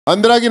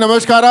Andraki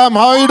Namaskaram,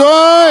 how are you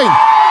doing?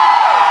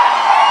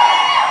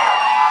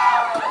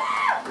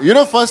 You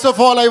know, first of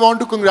all, I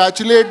want to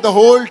congratulate the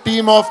whole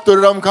team of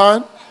Turram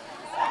Khan.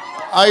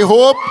 I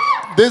hope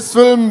this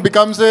film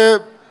becomes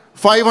a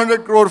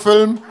 500 crore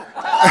film.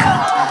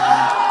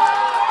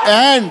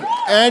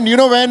 and you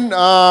know, when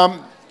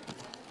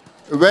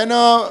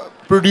a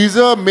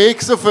producer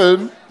makes a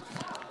film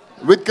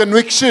with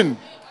conviction,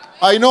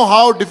 I know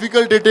how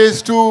difficult it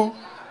is to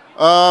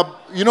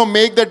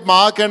make that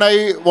mark, and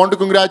I want to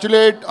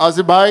congratulate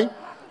Asif Bhai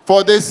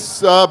for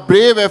this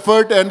brave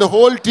effort and the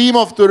whole team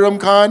of Turram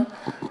Khan,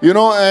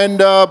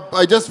 and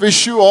I just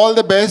wish you all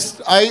the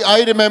best.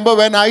 I remember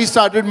when I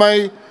started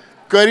my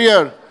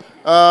career,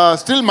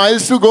 still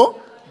miles to go,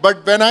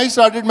 but when I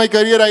started my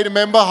career, I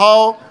remember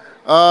how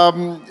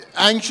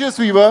anxious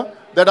we were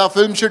that our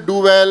film should do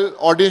well,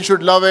 audience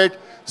should love it.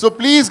 So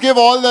please give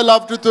all the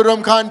love to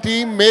Turram Khan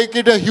team, make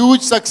it a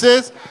huge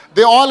success.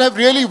 They all have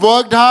really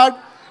worked hard.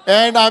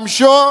 And I'm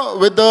sure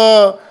with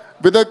the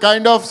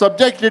kind of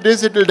subject it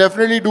is, it will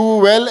definitely do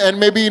well. And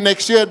maybe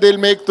next year they'll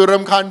make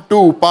Turram Khan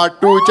 2, Part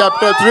 2,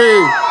 Chapter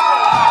 3.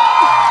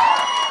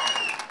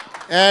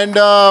 And,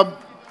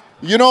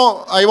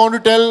 I want to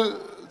tell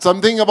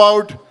something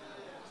about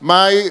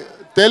my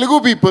Telugu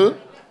people.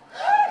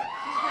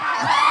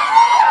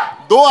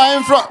 Though I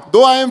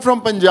am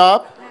from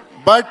Punjab,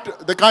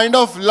 but the kind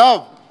of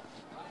love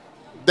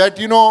that,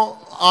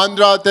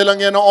 Andhra,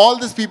 Telangana, all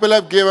these people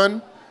have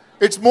given,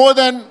 it's more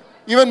than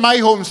even my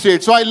home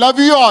state. So I love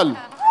you all.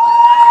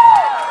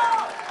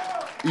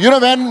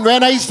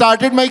 When I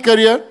started my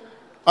career,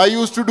 I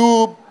used to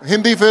do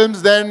Hindi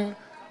films. Then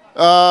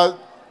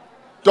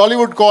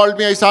Tollywood called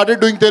me. I started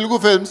doing Telugu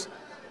films.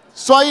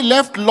 So I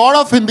left a lot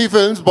of Hindi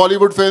films,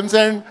 Bollywood films.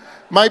 And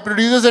my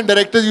producers and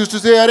directors used to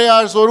say, "Arey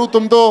yaar, Sonu,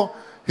 tum to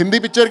Hindi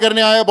picture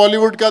karne aaya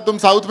Bollywood ka, tum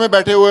South mein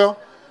baithe hue ho."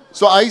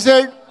 So I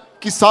said,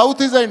 ki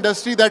South is the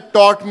industry that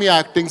taught me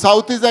acting.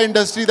 South is the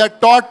industry that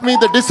taught me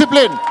the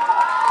discipline.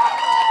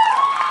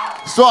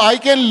 So I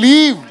can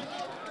leave,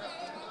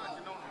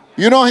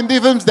 Hindi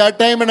films that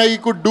time, and I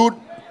could do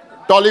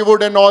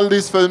Tollywood and all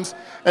these films.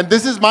 And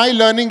this is my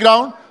learning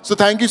ground. So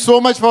thank you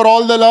so much for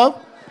all the love.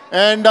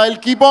 And I'll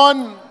keep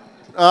on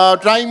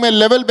trying my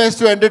level best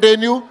to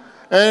entertain you.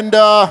 And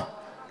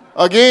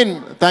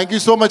again, thank you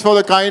so much for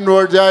the kind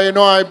words. Yeah,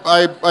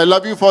 I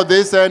love you for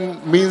this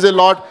and means a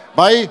lot.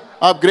 Bhai,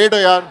 aap great ho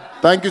yaar.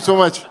 Thank you so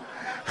much.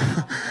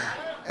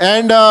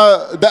 And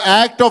the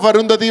act of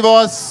Arundhati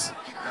was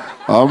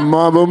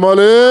Amma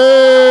Bumale.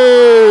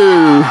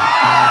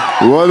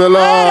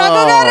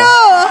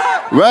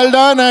 Well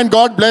done and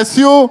God bless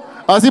you.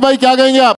 Asif bhai, kya kahenge aap?